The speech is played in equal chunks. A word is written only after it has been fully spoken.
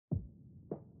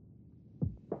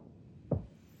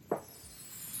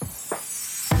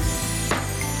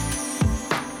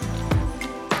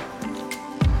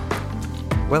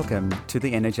Welcome to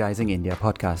the Energizing India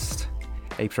podcast,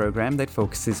 a program that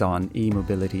focuses on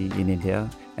e-mobility in India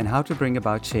and how to bring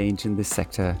about change in this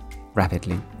sector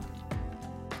rapidly.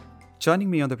 Joining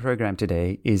me on the program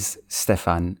today is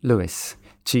Stefan Lewis,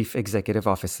 Chief Executive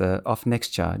Officer of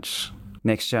NextCharge.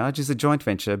 NextCharge is a joint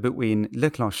venture between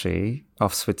Leclanché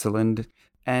of Switzerland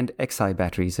and Exide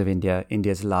Batteries of India,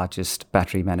 India's largest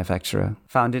battery manufacturer.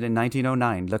 Founded in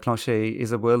 1909, Leclanché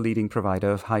is a world-leading provider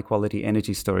of high-quality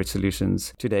energy storage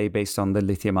solutions, today based on the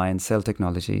lithium-ion cell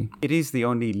technology. It is the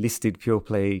only listed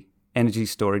pure-play energy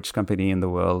storage company in the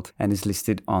world and is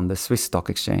listed on the Swiss Stock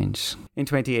Exchange. In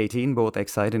 2018, both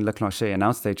Exide and Leclanché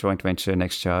announced their joint venture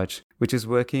NextCharge, which is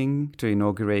working to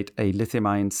inaugurate a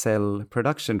lithium-ion cell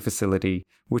production facility,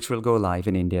 which will go live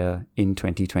in India in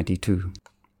 2022.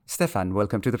 Stefan,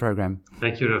 welcome to the program.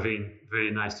 Thank you, Raveen. Very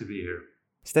nice to be here.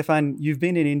 Stefan, you've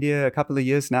been in India a couple of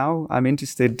years now. I'm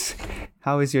interested,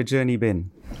 how has your journey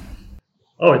been?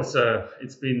 Oh,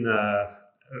 it's been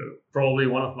probably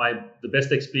one of the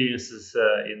best experiences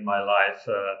in my life.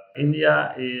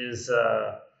 India is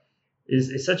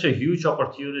such a huge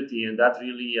opportunity, and that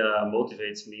really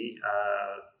motivates me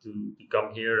to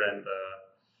come here and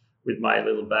with my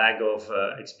little bag of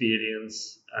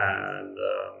experience and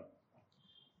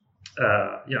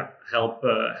help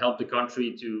the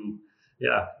country to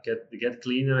get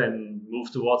cleaner and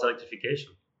move towards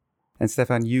electrification. And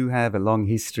Stefan, you have a long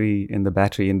history in the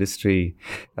battery industry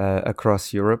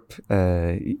across Europe.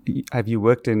 Have you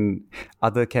worked in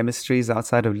other chemistries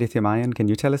outside of lithium-ion? Can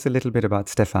you tell us a little bit about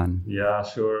Stefan? Yeah,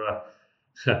 sure.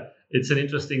 It's an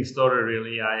interesting story,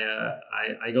 really.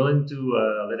 I got into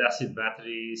lead-acid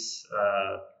batteries.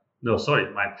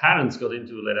 My parents got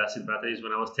into lead-acid batteries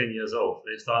when I was 10 years old.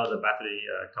 They started a battery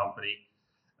company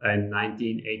in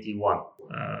 1981.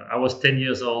 I was 10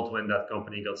 years old when that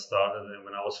company got started, and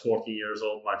when I was 40 years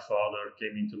old, my father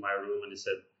came into my room and he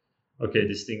said, okay,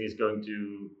 this thing is going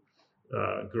to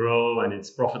grow and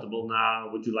it's profitable now.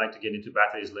 Would you like to get into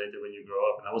batteries later when you grow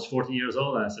up? And I was 40 years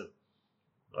old, and I said,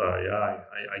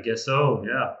 I guess so,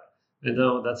 yeah. And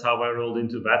that's how I rolled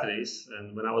into batteries.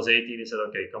 And when I was 18, he said,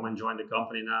 okay, come and join the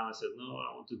company now. I said, no,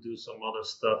 I want to do some other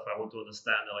stuff. I want to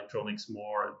understand electronics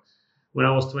more. And when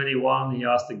I was 21, he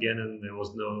asked again, and there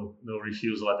was no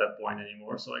refusal at that point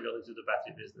anymore. So I got into the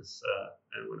battery business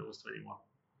when I was 21.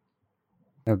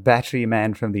 A battery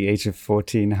man from the age of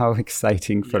 14. How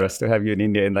exciting for us to have you in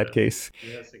India in that case.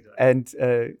 Yes, exactly. And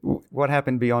what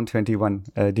happened beyond 21?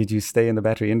 Did you stay in the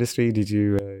battery industry? Did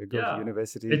you go to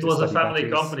university? It was a family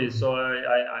company, so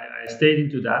I stayed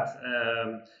into that.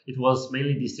 It was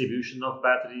mainly distribution of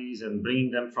batteries and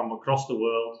bringing them from across the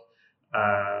world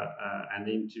and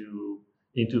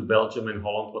into Belgium and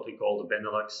Holland, what we call the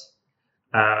Benelux.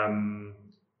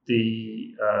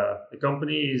 The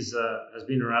company has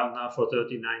been around now for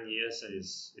 39 years and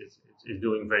is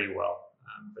doing very well.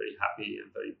 I'm very happy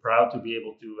and very proud to be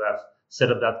able to have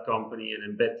set up that company and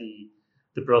embed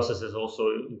the processes also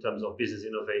in terms of business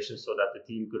innovation so that the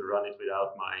team could run it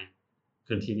without my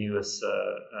continuous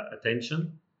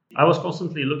attention. I was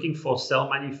constantly looking for cell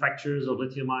manufacturers of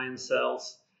lithium-ion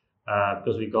cells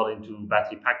because we got into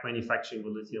battery pack manufacturing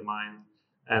with lithium-ion.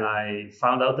 And I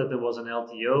found out that there was an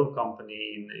LTO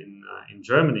company in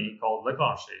Germany called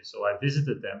Leclanché. So I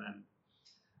visited them, and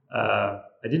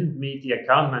I didn't meet the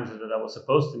account manager that I was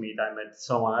supposed to meet. I met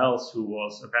someone else who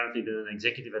was apparently been an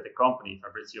executive at the company,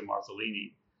 Fabrizio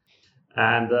Marzolini.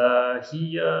 And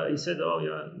he said, oh,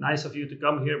 yeah, nice of you to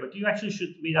come here, but you actually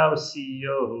should meet our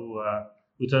CEO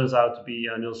who turns out to be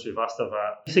Anil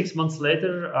Srivastava. 6 months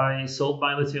later, I sold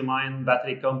my lithium-ion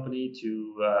battery company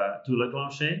to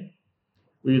Leclanché.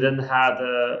 We then had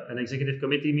an executive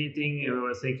committee meeting. We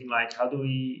were thinking like, how do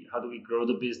we grow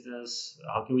the business?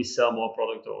 How can we sell more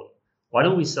product? Or why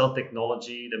don't we sell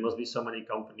technology? There must be so many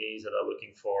companies that are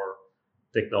looking for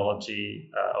technology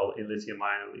in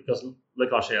lithium-ion because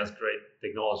Leclanché has great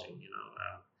technology.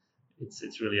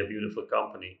 It's really a beautiful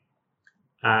company,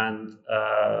 and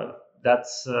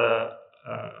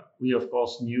we of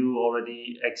course knew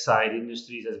already Exide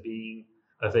Industries as being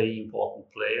a very important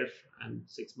player. And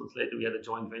 6 months later, we had a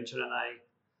joint venture, and I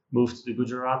moved to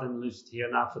Gujarat and lived here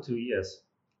now for 2 years.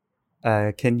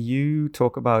 Can you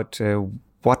talk about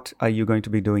what are you going to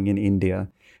be doing in India?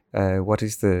 What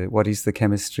is the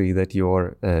chemistry that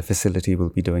your facility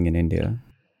will be doing in India?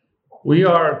 We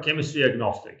are chemistry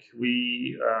agnostic.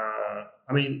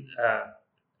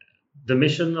 The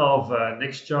mission of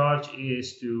NextCharge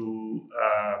is to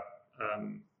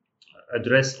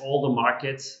address all the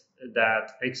markets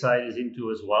that Exide is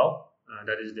into as well.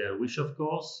 That is their wish, of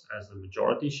course, as the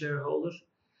majority shareholder.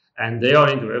 And they are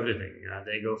into everything.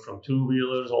 They go from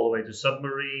two-wheelers all the way to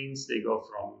submarines. They go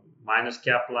from minus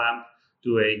cap lamp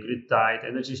to a grid-tied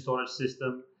energy storage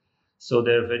system. So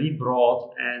they're very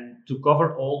broad, and to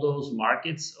cover all those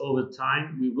markets over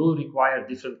time, we will require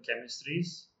different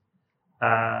chemistries.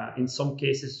 In some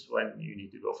cases, when you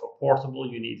need to go for portable,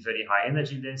 you need very high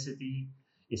energy density.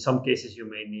 In some cases, you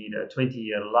may need a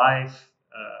 20-year life.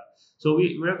 So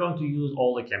we're going to use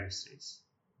all the chemistries.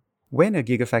 When a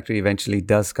gigafactory eventually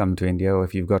does come to India, or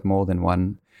if you've got more than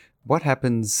one, what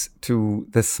happens to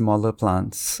the smaller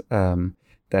plants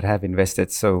that have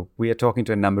invested? So we are talking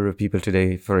to a number of people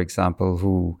today, for example,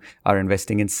 who are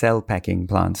investing in cell packing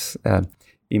plants,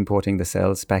 importing the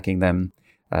cells, packing them,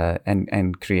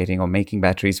 and creating or making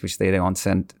batteries, which they then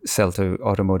sell to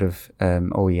automotive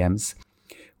OEMs.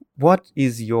 What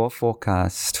is your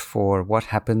forecast for what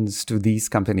happens to these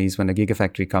companies when a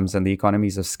gigafactory comes and the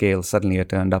economies of scale suddenly are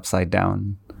turned upside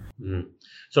down? Mm.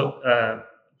 So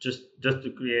just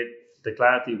to create the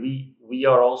clarity, we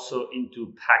are also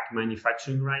into pack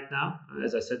manufacturing right now.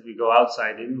 As I said, we go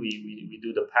outside in, we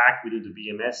do the pack, we do the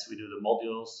BMS, we do the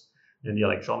modules and the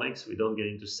electronics. We don't get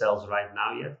into cells right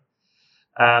now yet.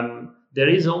 There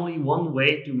is only one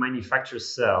way to manufacture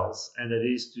cells, and that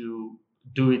is to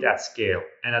do it at scale,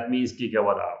 and that means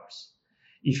gigawatt hours.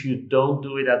 If you don't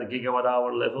do it at the gigawatt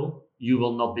hour level, you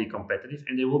will not be competitive,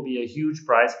 and there will be a huge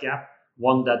price gap,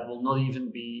 one that will not even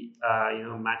be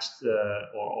matched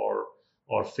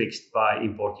or fixed by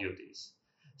import duties.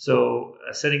 So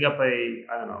setting up a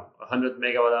 100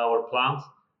 megawatt hour plant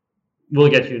will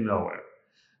get you nowhere.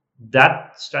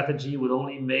 That strategy would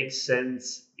only make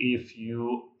sense if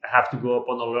you have to go up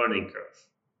on a learning curve.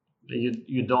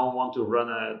 You don't want to run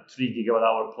a 3 gigawatt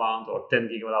hour plant or 10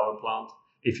 gigawatt hour plant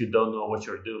if you don't know what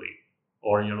you're doing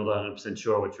or you're not 100%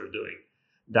 sure what you're doing.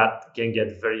 That can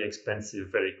get very expensive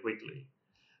very quickly.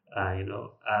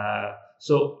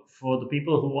 So for the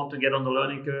people who want to get on the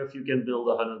learning curve, you can build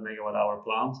a 100 megawatt hour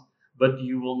plant, but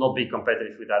you will not be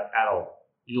competitive with that at all.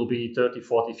 You'll be 30,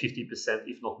 40, 50%,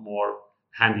 if not more,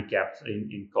 handicapped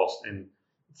in cost, and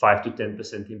 5 to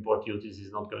 10% import duties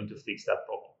is not going to fix that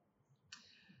problem.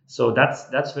 So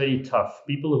that's very tough.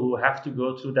 People who have to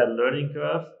go through that learning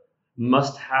curve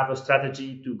must have a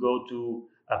strategy to go to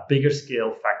a bigger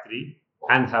scale factory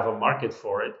and have a market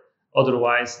for it.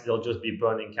 Otherwise, they'll just be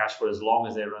burning cash for as long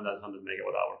as they run that 100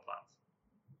 megawatt hour plant.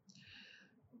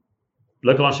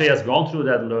 Le Clanché has gone through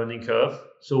that learning curve,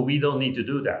 so we don't need to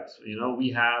do that.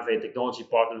 We have a technology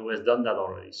partner who has done that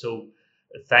already. So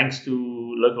thanks to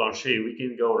Le Clanché, we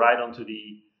can go right onto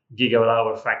the gigawatt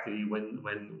hour factory when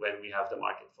we have the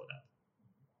market for that.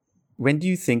 When do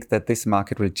you think that this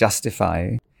market will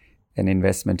justify an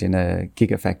investment in a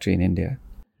gigafactory in India?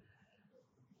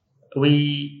 A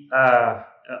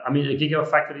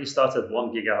gigafactory starts at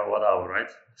 1 gigawatt hour,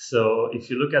 right? So if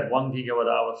you look at 1 gigawatt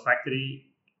hour factory,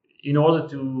 in order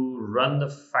to run the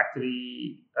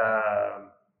factory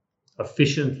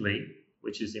efficiently,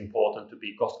 which is important to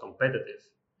be cost competitive,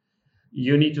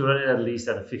 you need to run it at least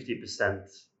at a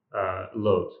 50%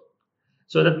 load.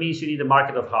 So that means you need a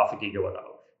market of half a gigawatt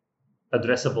hour,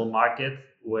 addressable market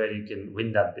where you can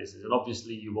win that business. And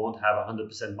obviously you won't have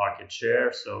 100% market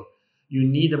share. So you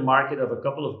need a market of a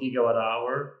couple of gigawatt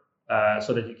hour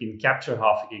so that you can capture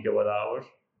half a gigawatt hour,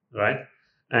 right?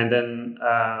 And then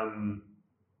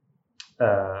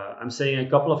I'm saying a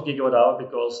couple of gigawatt hour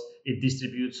because it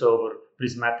distributes over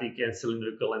prismatic and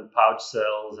cylindrical and pouch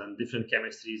cells and different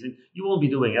chemistries. And you won't be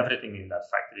doing everything in that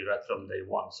factory right from day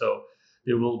one. So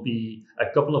there will be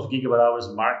a couple of gigawatt hours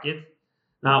market.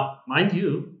 Now, mind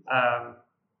you,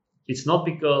 it's not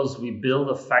because we build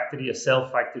a cell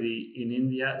factory in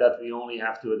India that we only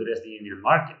have to address the Indian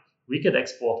market. We could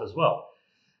export as well.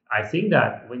 I think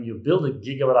that when you build a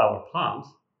gigawatt hour plant,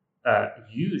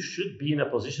 you should be in a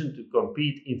position to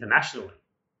compete internationally.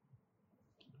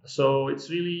 So it's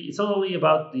not only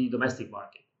about the domestic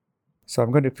market. So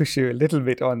I'm going to push you a little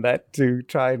bit on that to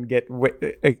try and get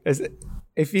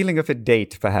a feeling of a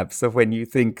date, perhaps, of when you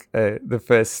think the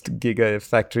first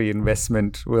gigafactory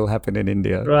investment will happen in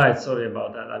India. Right. Sorry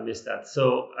about that. I missed that.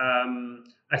 So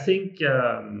I think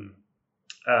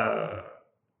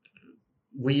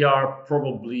we are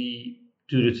probably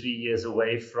 2 to 3 years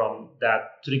away from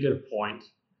that trigger point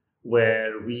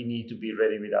where we need to be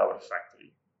ready with our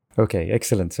factory. Okay,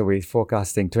 excellent. So we're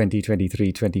forecasting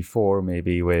 2023, 24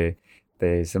 maybe, where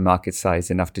there's a market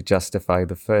size enough to justify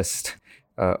the first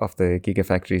of the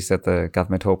gigafactories that the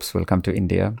government hopes will come to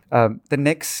India. The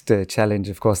next challenge,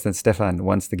 of course, then, Stefan,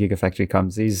 once the gigafactory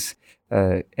comes, is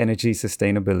energy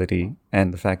sustainability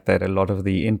and the fact that a lot of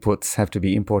the inputs have to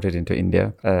be imported into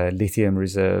India. Lithium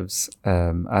reserves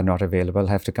are not available,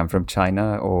 have to come from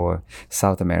China or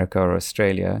South America or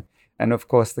Australia. and of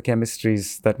course the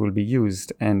chemistries that will be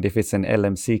used. And if it's an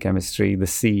LMC chemistry, the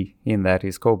C in that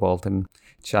is cobalt, and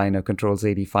China controls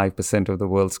 85% of the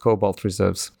world's cobalt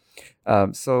reserves.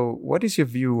 So what is your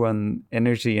view on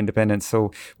energy independence?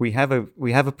 So we have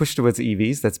a push towards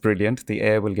EVs. That's brilliant. The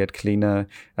air will get cleaner.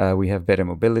 We have better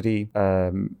mobility.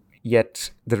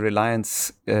 Yet the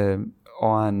reliance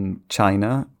on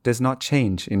China does not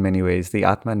change in many ways. The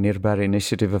Atmanirbhar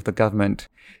initiative of the government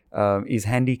is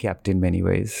handicapped in many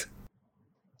ways.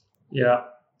 Yeah,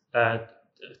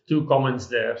 two comments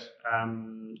there.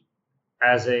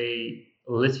 As a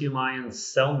lithium-ion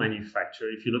cell manufacturer,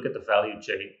 if you look at the value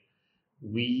chain,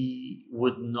 we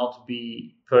would not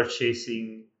be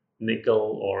purchasing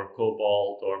nickel or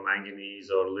cobalt or manganese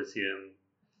or lithium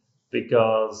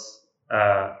because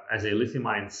as a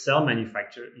lithium-ion cell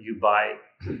manufacturer, you buy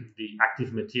the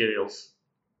active materials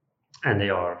and they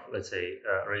are, let's say,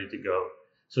 ready to go.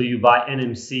 So you buy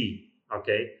NMC,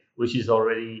 okay, which is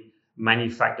already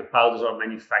manufactured, powders are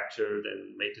manufactured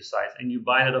and made to size, and you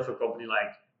buy it off a company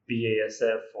like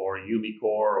BASF or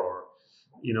Umicore or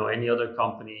any other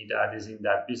company that is in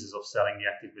that business of selling the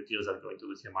active materials that go into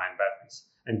lithium-ion batteries.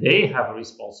 And they have a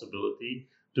responsibility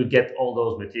to get all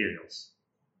those materials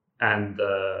and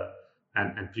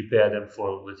prepare them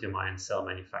for lithium-ion cell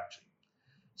manufacturing.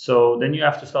 So then you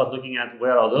have to start looking at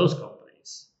where are those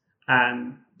companies,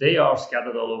 and they are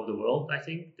scattered all over the world. I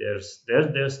think there's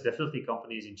definitely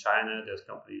companies in China, there's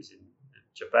companies in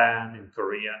Japan, in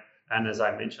Korea, and as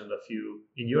I mentioned, a few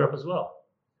in Europe as well.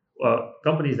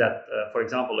 Companies that, for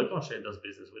example, Leclanché does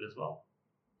business with as well.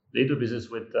 They do business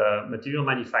with material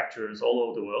manufacturers all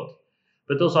over the world,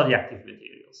 but those are the active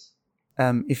materials.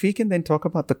 If we can then talk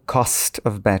about the cost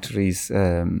of batteries,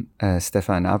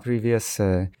 Stefan, our previous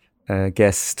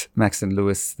guest, Maxon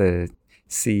Lewis, the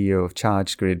CEO of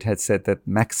ChargeGrid, had said that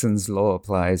Maxon's law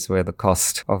applies where the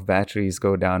cost of batteries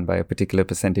go down by a particular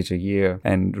percentage a year.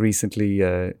 And recently,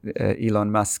 Elon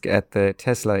Musk at the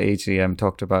Tesla AGM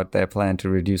talked about their plan to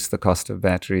reduce the cost of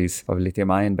batteries, of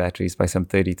lithium-ion batteries, by some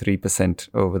 33%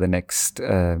 over the next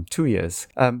 2 years.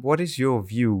 What is your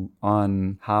view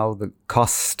on how the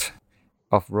cost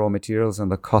of raw materials and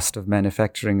the cost of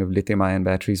manufacturing of lithium-ion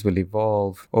batteries will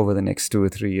evolve over the next 2 or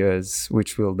 3 years,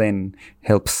 which will then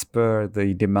help spur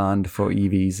the demand for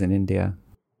EVs in India?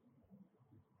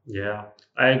 Yeah,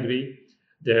 I agree.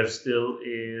 There still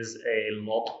is a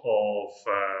lot of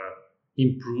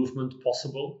improvement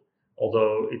possible,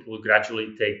 although it will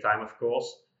gradually take time, of course.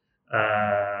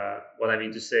 What I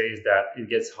mean to say is that it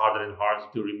gets harder and harder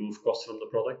to remove costs from the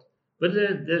product. But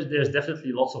there's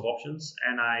definitely lots of options,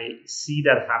 and I see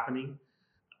that happening.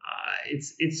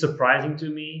 It's surprising to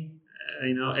me.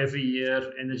 Every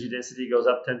year energy density goes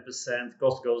up 10%,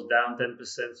 cost goes down 10%,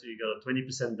 so you got a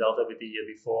 20% delta with the year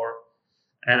before.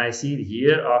 And I see it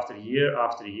year after year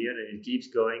after year, and it keeps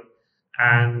going.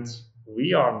 And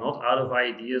we are not out of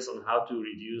ideas on how to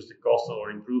reduce the cost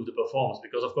or improve the performance,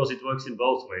 because of course it works in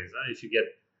both ways. If you get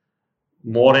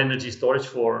more energy storage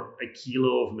for a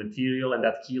kilo of material and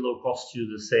that kilo costs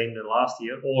you the same than last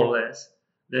year or less,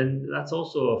 then that's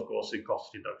also, of course, a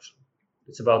cost reduction.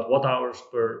 It's about watt hours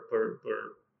per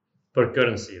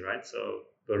currency, right? So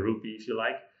per rupee, if you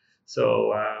like.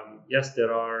 So yes,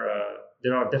 there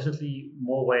are definitely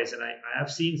more ways, and I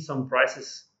have seen some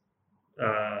prices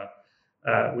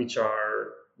which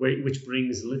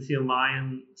brings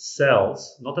lithium-ion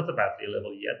cells, not at the battery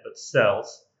level yet, but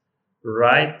cells,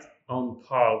 right on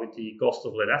par with the cost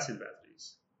of lead-acid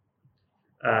batteries.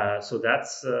 So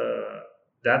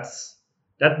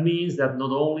that means that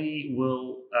not only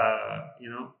will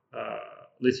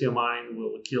lithium-ion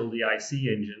will kill the IC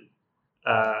engine,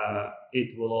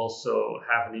 it will also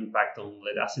have an impact on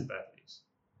lead-acid batteries.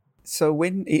 So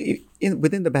when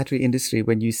within the battery industry,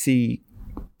 when you see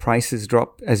prices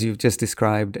drop, as you've just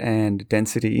described, and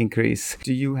density increase,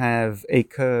 do you have a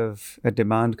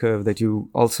demand curve that you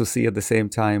also see at the same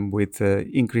time with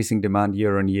increasing demand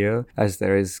year on year as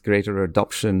there is greater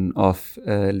adoption of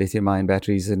lithium-ion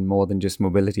batteries in more than just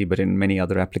mobility, but in many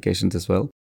other applications as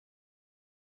well?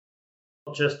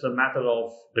 Not just a matter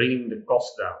of bringing the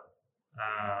cost down.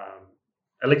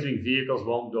 Electric vehicles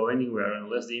won't go anywhere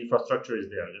unless the infrastructure is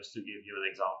there, just to give you an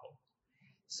example.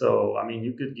 So, I mean,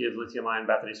 you could give lithium-ion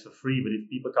batteries for free, but if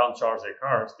people can't charge their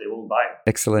cars, they won't buy it.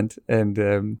 Excellent. And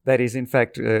that is, in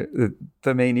fact, the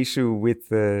main issue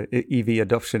with EV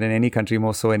adoption in any country,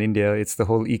 more so in India. It's the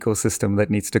whole ecosystem that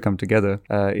needs to come together,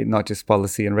 not just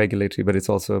policy and regulatory, but it's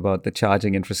also about the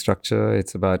charging infrastructure.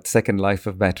 It's about second life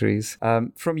of batteries.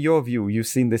 From your view, you've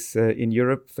seen this in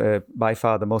Europe, by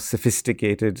far the most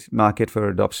sophisticated market for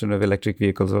adoption of electric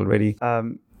vehicles already.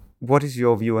 what is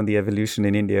your view on the evolution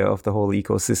in India of the whole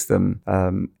ecosystem?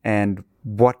 And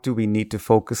what do we need to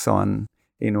focus on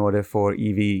in order for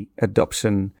EV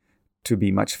adoption to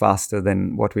be much faster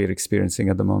than what we're experiencing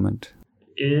at the moment?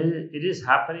 It is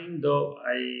happening, though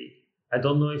I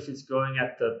don't know if it's going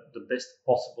at the best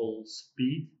possible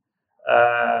speed.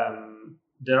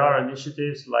 There are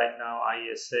initiatives like now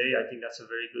IESA. I think that's a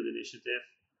very good initiative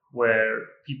where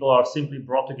people are simply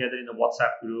brought together in a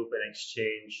WhatsApp group and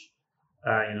exchange,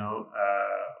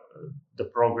 the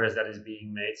progress that is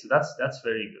being made. So that's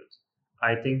very good.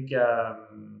 I think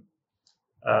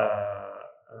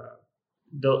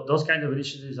those kind of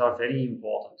initiatives are very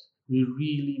important. We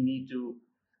really need to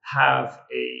have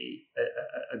a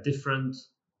different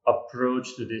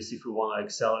approach to this if we want to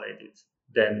accelerate it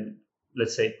than,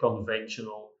 let's say,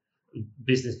 conventional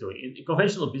business doing. In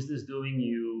conventional business doing,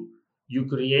 you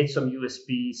create some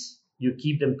USPs, you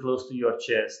keep them close to your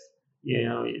chest.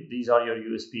 These are your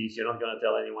USPs. You're not going to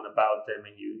tell anyone about them,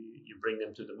 and you bring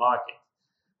them to the market,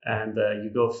 and you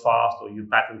go fast, or you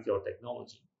patent your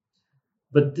technology.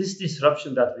 But this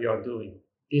disruption that we are doing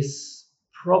is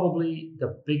probably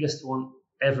the biggest one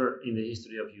ever in the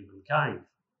history of humankind.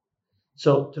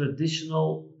 So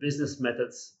traditional business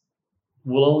methods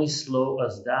will only slow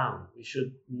us down. We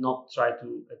should not try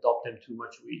to adopt them too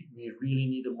much. We really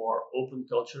need a more open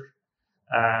culture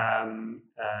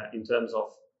in terms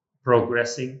of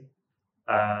progressing.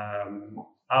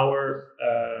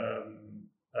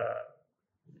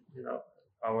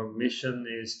 Our mission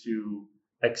is to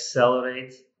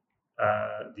accelerate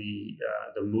the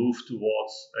move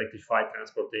towards electrified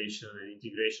transportation and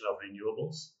integration of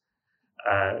renewables.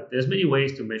 There's many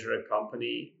ways to measure a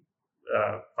company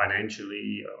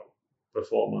financially,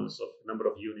 performance of number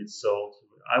of units sold.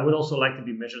 I would also like to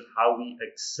be measured how we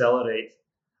accelerate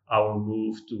our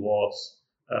move towards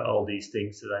all these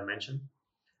things that I mentioned,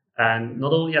 and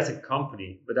not only as a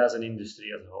company but as an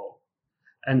industry as a whole.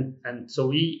 And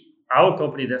so our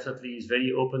company definitely is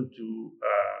very open to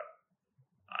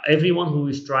everyone who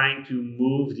is trying to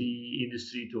move the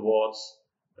industry towards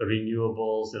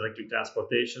renewables, electric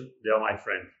transportation. They are my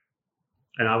friend,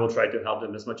 and I will try to help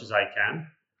them as much as I can.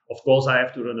 Of course, I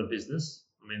have to run a business.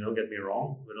 I mean, don't get me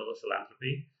wrong, we're not a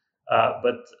philanthropy,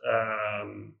 but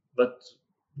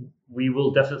we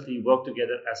will definitely work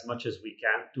together as much as we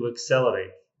can to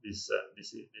accelerate this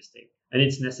thing, and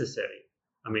it's necessary.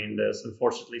 I mean, there's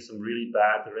unfortunately some really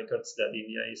bad records that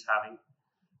India is having,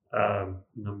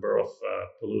 number of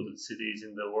polluted cities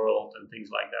in the world and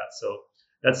things like that. So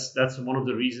that's one of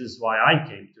the reasons why I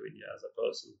came to India as a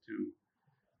person to,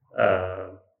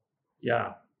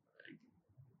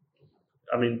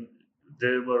 I mean,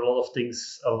 there were a lot of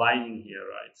things aligning here,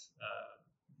 right?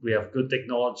 We have good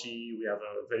technology, we have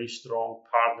a very strong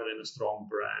partner and a strong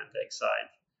brand,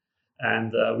 Exide.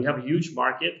 And we have a huge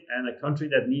market and a country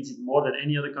that needs it more than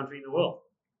any other country in the world.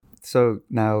 So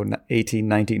now 18,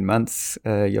 19 months,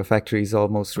 your factory is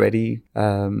almost ready.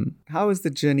 How has the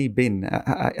journey been?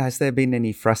 Has there been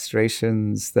any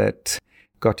frustrations that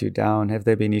got you down? Have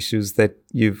there been issues that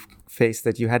you've faced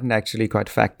that you hadn't actually quite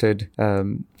factored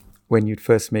when you'd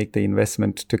first make the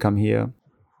investment to come here?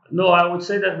 No, I would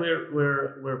say that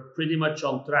we're pretty much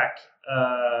on track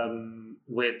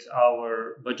with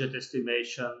our budget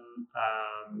estimation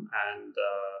and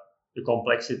the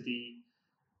complexity.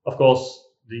 Of course,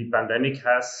 the pandemic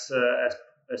has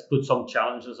put some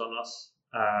challenges on us.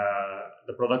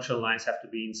 The production lines have to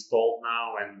be installed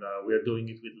now, and we're doing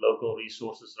it with local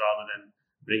resources rather than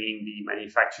bringing the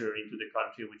manufacturer into the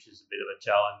country, which is a bit of a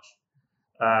challenge.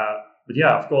 But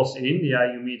yeah, of course, in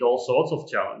India, you meet all sorts of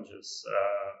challenges.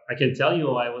 I can tell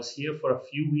you, I was here for a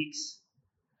few weeks,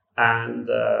 and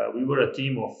we were a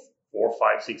team of 4,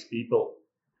 5, 6 people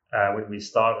when we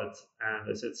started. And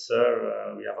they said,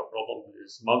 "Sir, we have a problem.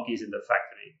 There's monkeys in the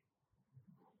factory."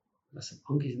 I said,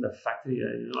 "Monkeys in the factory?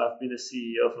 I've been a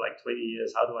CEO for like 20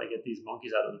 years. How do I get these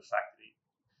monkeys out of the factory?"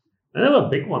 And they were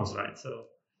big ones, right? So,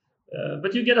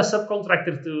 but you get a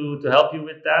subcontractor to help you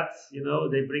with that.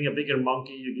 They bring a bigger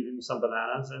monkey, you give him some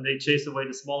bananas, and they chase away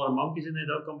the smaller monkeys, and they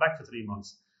don't come back for 3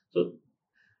 months. So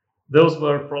those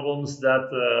were problems that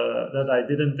I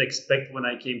didn't expect when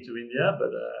I came to India,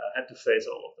 but I had to face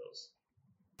all of those.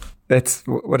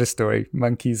 What a story.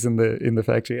 Monkeys in the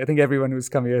factory. I think everyone who's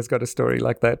come here has got a story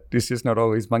like that. It's just not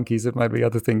always monkeys. It might be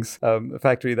other things. The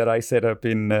factory that I set up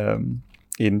in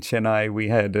Chennai, we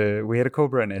had a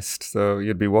cobra nest. So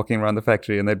you'd be walking around the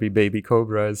factory and there'd be baby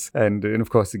cobras. And of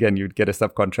course, again, you'd get a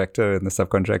subcontractor, and the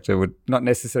subcontractor would not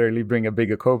necessarily bring a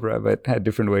bigger cobra, but had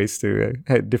different ways to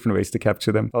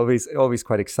capture them. Always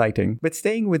quite exciting. But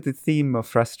staying with the theme of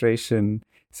frustration,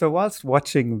 So, whilst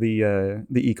watching the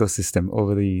ecosystem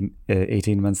over the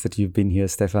 18 months that you've been here,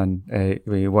 Stefan,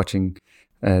 we're watching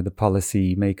the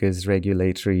policy makers,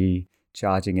 regulatory,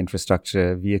 charging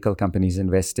infrastructure, vehicle companies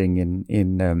investing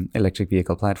in electric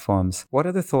vehicle platforms. What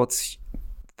are the thoughts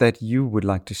that you would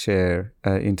like to share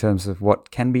in terms of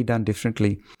what can be done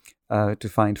differently to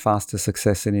find faster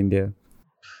success in India?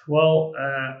 Well,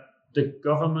 the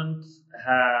government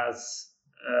has,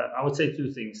 I would say,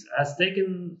 two things. Has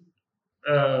taken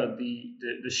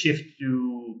the shift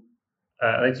to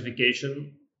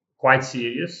electrification quite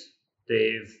serious.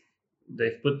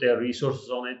 They've put their resources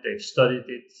on it. They've studied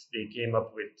it. They came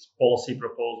up with policy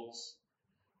proposals,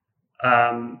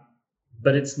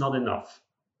 but it's not enough.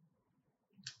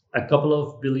 A couple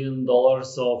of $1 billion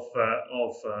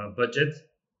of budget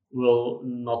will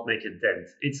not make a dent.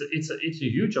 It's a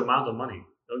huge amount of money.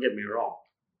 Don't get me wrong,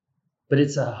 but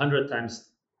it's 100 times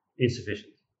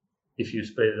insufficient if you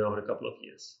spread it over a couple of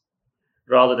years.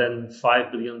 Rather than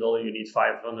 $5 billion, you need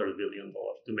 $500 billion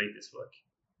to make this work.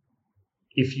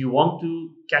 If you want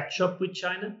to catch up with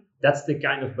China, that's the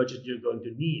kind of budget you're going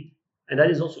to need. And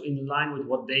that is also in line with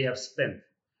what they have spent.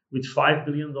 With $5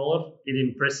 billion, it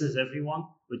impresses everyone,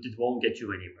 but it won't get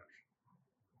you anywhere.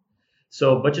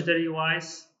 So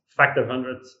budgetary-wise, factor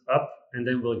 100 up, and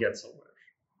then we'll get somewhere.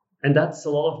 And that's a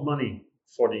lot of money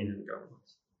for the Indian government.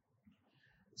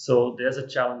 So there's a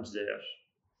challenge there.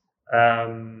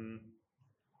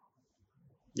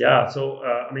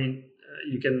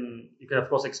 You can of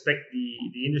course expect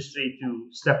the industry to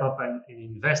step up and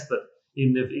invest, but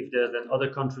even if there's then other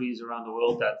countries around the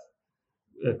world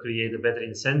that create a better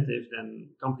incentive, then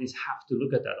companies have to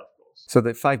look at that, of course. So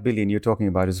the 5 billion you're talking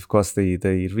about is, of course, the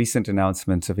recent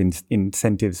announcements of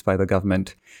incentives by the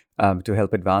government to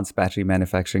help advanced battery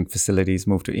manufacturing facilities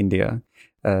move to India.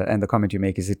 And the comment you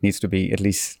make is it needs to be at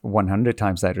least 100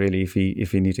 times that, really,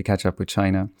 if we need to catch up with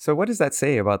China. So what does that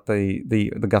say about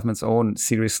the government's own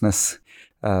seriousness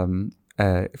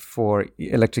for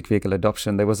electric vehicle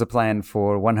adoption? There was a plan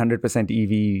for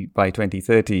 100% EV by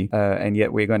 2030, and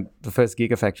yet the first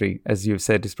gigafactory, as you've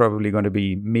said, is probably going to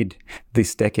be mid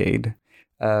this decade.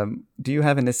 Do you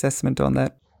have an assessment on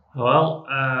that? Well,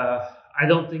 I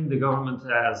don't think the government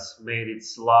has made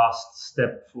its last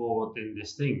step forward in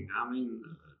this thing. I mean,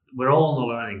 we're all on a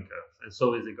learning curve, and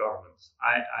so is the government.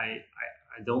 I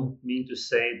don't mean to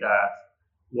say that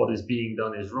what is being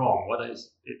done is wrong.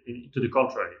 To the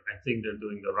contrary, I think they're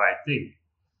doing the right thing.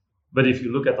 But if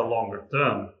you look at the longer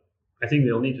term, I think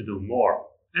they'll need to do more.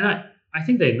 And I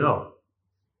think they know.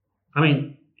 I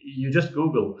mean, you just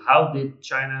Google, how did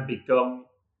China become,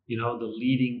 the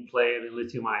leading player in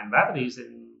lithium-ion batteries,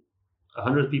 and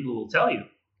 100 people will tell you,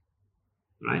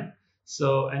 right?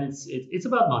 So, and it's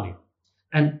about money.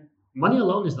 And money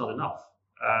alone is not enough.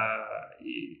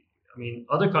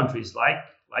 Other countries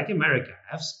like America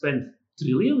have spent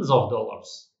trillions of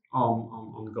dollars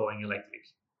on going electric.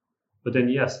 But then,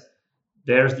 yes,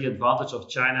 there's the advantage of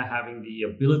China having the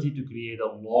ability to create a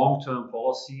long-term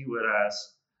policy,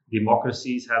 whereas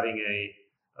democracies having a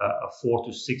 4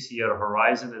 to 6 year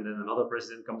horizon, and then another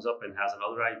president comes up and has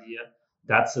another idea.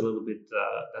 That's a little bit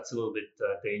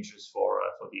dangerous for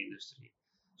the industry.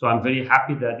 So I'm very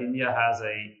happy that India has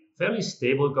a fairly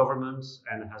stable government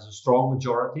and has a strong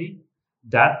majority.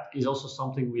 That is also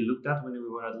something we looked at when we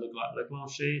were at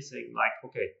Leclanché, saying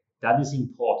okay, that is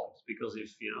important, because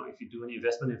if you do an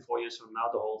investment in 4 years from now,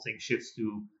 the whole thing shifts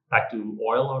back to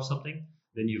oil or something,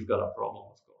 then you've got a problem,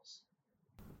 of course.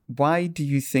 Why do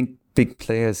you think big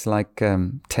players like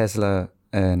Tesla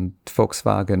and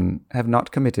Volkswagen have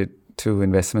not committed to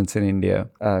investments in India,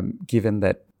 given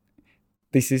that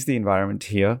this is the environment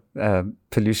here?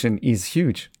 Pollution is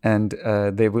huge, and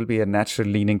there will be a natural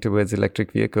leaning towards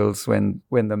electric vehicles when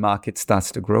the market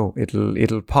starts to grow.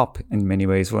 It'll pop in many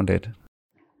ways, won't it?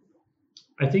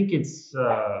 I think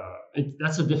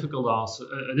that's a difficult answer,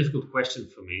 a difficult question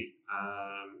for me.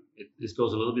 This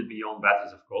goes a little bit beyond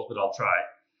batteries, of course, but I'll try.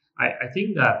 I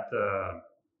think that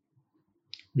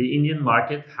the Indian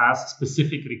market has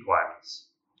specific requirements,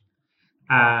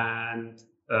 and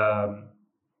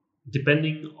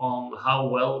depending on how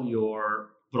well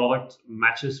your product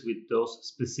matches with those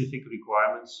specific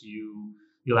requirements,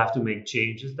 you'll have to make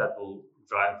changes that will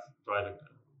drive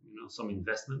some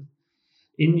investment.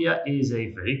 India is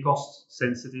a very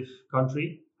cost-sensitive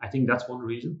country. I think that's one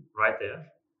reason right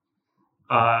there.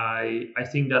 I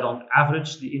think that on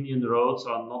average, the Indian roads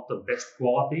are not the best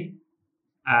quality.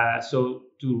 So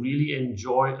to really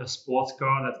enjoy a sports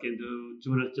car that can do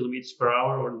 200 kilometers per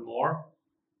hour or more,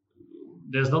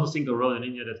 there's not a single road in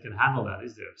India that can handle that,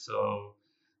 is there? So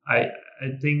I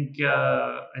think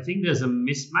there's a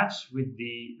mismatch with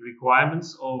the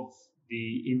requirements of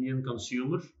the Indian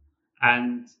consumer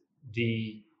and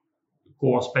the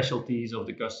core specialties of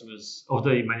the customers, of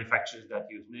the manufacturers that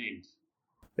you've named.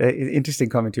 Interesting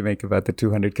comment you make about the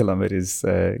 200 kilometers.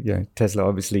 Tesla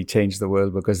obviously changed the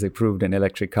world because they proved an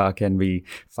electric car can be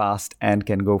fast and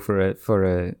can go for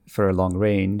a long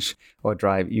range, or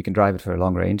you can drive it for a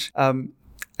long range.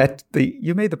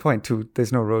 You made the point too,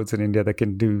 there's no roads in India that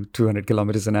can do 200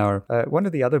 kilometers an hour. One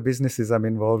of the other businesses I'm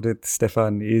involved with,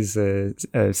 Stefan, is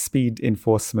speed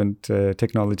enforcement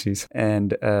technologies.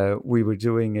 And we were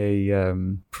doing a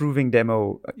proving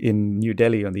demo in New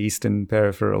Delhi on the Eastern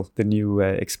Peripheral, the new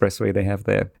expressway they have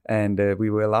there. And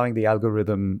we were allowing the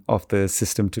algorithm of the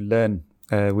system to learn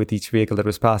with each vehicle that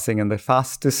was passing, and the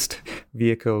fastest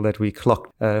vehicle that we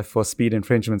clocked for speed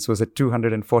infringements was at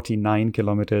 249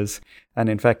 kilometers, and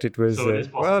in fact it was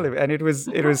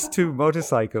it was two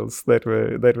motorcycles that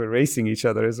were racing each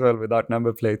other as well without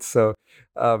number plates. So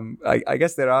I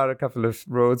guess there are a couple of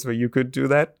roads where you could do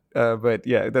that. But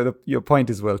yeah, your point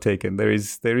is well taken. There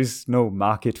is no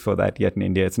market for that yet in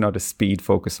India. It's not a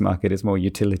speed-focused market. It's more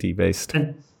utility-based.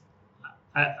 And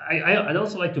I'd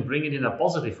also like to bring it in a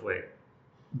positive way.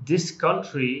 This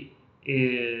country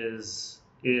has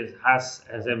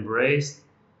embraced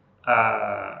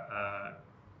a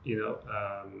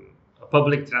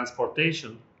public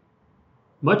transportation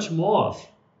much more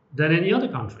than any other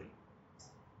country.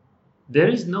 There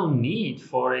is no need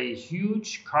for a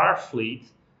huge car fleet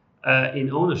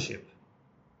in ownership.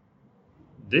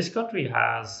 This country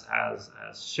has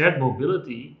shared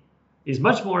mobility, is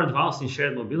much more advanced in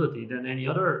shared mobility than any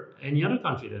other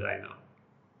country that I know,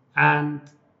 and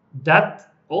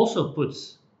that also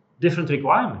puts different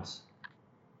requirements.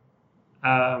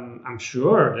 I'm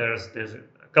sure there's a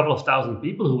couple of thousand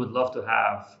people who would love to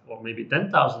have, or maybe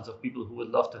 10,000 of people who would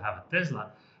love to have a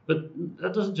Tesla, but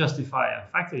that doesn't justify a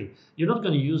factory. You're not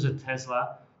going to use a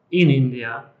Tesla in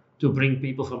India to bring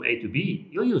people from A to B.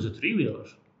 You'll use a three-wheeler.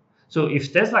 So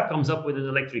if Tesla comes up with an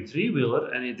electric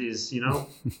three-wheeler and it is,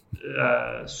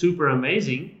 super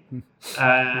amazing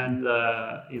and,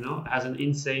 has an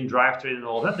insane drivetrain and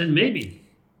all that, then maybe.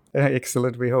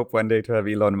 Excellent. We hope one day to have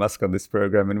Elon Musk on this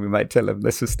program, and we might tell him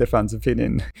this is Stefan's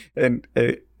opinion. And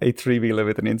a three-wheeler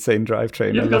with an insane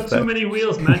drivetrain. You've got too many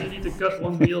wheels, man. You need to cut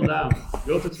one wheel down.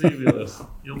 Go to three-wheelers.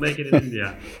 You'll make it in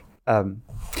India.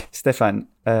 Stefan,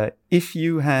 if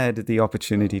you had the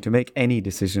opportunity to make any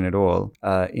decision at all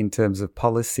in terms of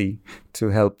policy to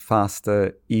help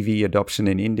faster EV adoption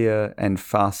in India and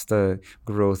faster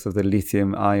growth of the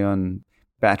lithium-ion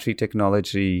battery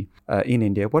technology in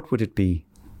India, what would it be?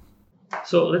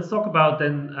 So let's talk about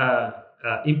then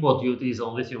import duties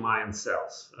on lithium-ion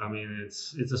cells. I mean,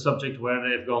 it's a subject where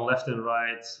they've gone left and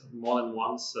right more than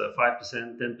once,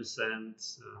 5%,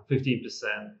 10%,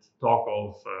 15%, talk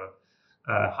of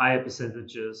higher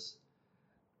percentages.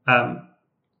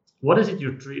 What is it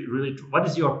what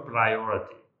is your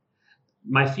priority?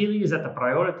 My feeling is that the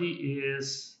priority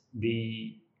is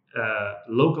the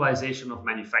localization of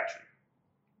manufacturing.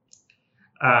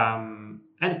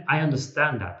 And I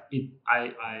understand that.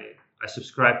 I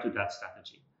subscribe to that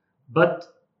strategy. But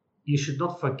you should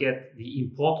not forget the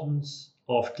importance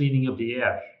of cleaning up the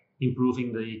air,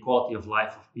 improving the quality of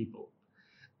life of people.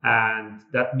 And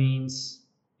that means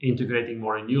integrating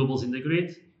more renewables in the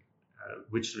grid,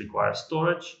 which requires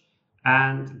storage,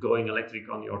 and going electric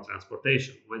on your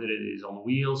transportation, whether it is on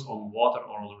wheels, on water,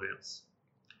 or on rails.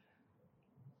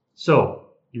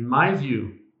 So, in my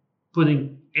view,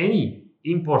 putting any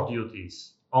import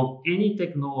duties on any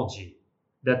technology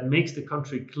that makes the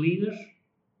country cleaner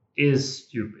is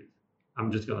stupid.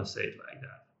 I'm just going to say it like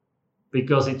that.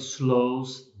 Because it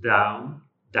slows down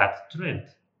that trend.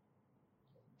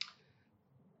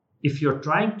 If you're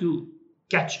trying to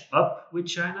catch up with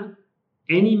China,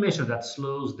 any measure that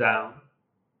slows down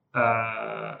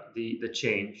the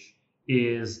change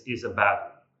is a bad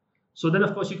one. So then,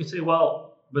 of course, you could say,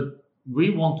 well, but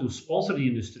we want to sponsor the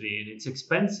industry and it's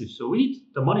expensive, so we need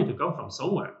the money to come from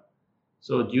somewhere.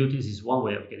 So duties is one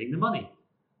way of getting the money.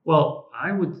 Well,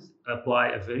 I would apply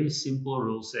a very simple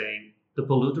rule saying the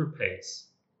polluter pays.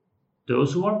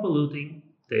 Those who are polluting,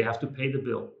 they have to pay the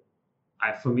bill.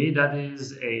 For me, that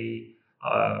is a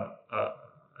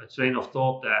train of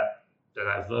thought that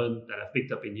I've learned, that I've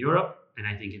picked up in Europe, and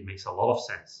I think it makes a lot of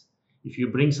sense. If you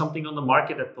bring something on the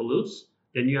market that pollutes,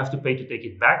 then you have to pay to take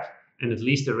it back and at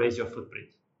least erase your footprint.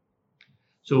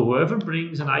 So whoever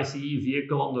brings an ICE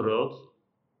vehicle on the road,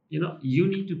 you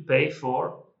need to pay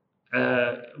for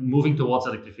moving towards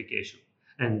electrification.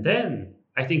 And then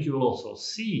I think you will also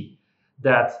see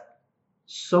that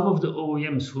some of the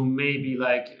OEMs who may be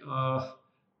like,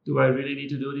 do I really need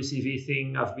to do this EV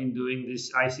thing? I've been doing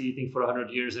this ICE thing for 100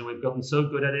 years and we've gotten so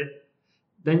good at it.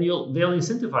 Then they'll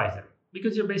incentivize them,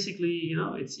 because you're basically,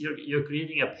 you're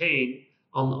creating a pain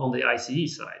on the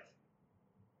ICE side,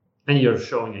 and you're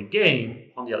showing a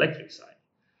gain on the electric side.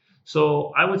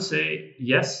 So I would say,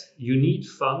 yes, you need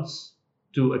funds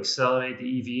to accelerate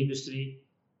the EV industry,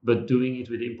 but doing it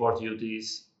with import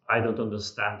duties, I don't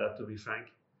understand that, to be frank.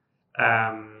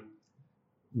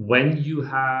 When you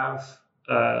have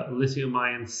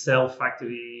lithium-ion cell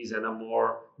factories and a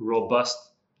more robust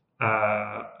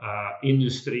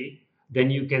industry, then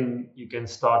you can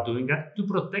start doing that to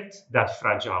protect that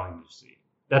fragile industry.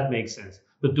 That makes sense.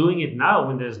 But doing it now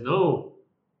when there's no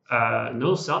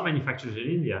cell manufacturers in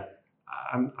India,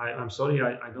 I'm sorry,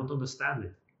 I don't understand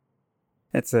it.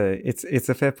 It's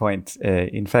a fair point.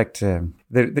 In fact,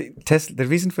 the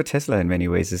reason for Tesla in many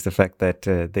ways is the fact that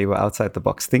they were outside the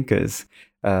box thinkers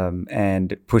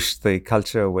and pushed the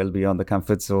culture well beyond the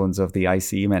comfort zones of the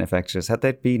ICE manufacturers. Had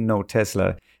there been no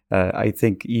Tesla, I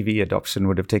think EV adoption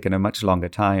would have taken a much longer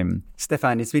time.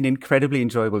 Stefan, it's been incredibly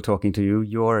enjoyable talking to you.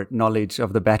 Your knowledge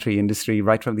of the battery industry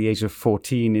right from the age of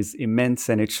 14 is immense,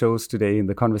 and it shows today in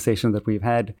the conversation that we've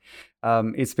had.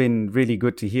 It's been really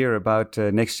good to hear about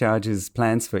NextCharge's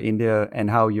plans for India and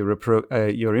how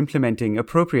you're implementing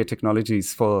appropriate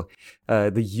technologies for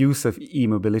the use of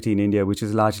e-mobility in India, which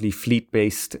is largely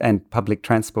fleet-based and public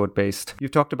transport-based.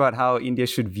 You've talked about how India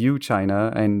should view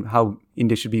China and how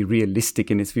India should be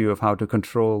realistic in its view of how to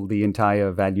control the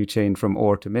entire value chain from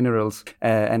ore to minerals,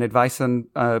 and advice on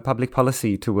public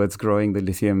policy towards growing the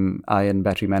lithium-ion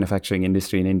battery manufacturing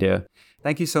industry in India.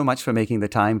 Thank you so much for making the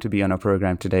time to be on our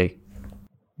program today.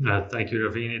 Thank you,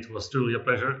 Raveen. It was truly a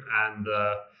pleasure, and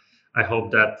I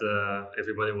hope that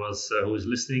everybody who is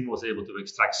listening was able to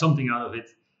extract something out of it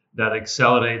that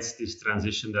accelerates this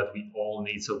transition that we all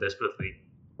need so desperately.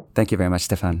 Thank you very much,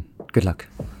 Stefan. Good luck.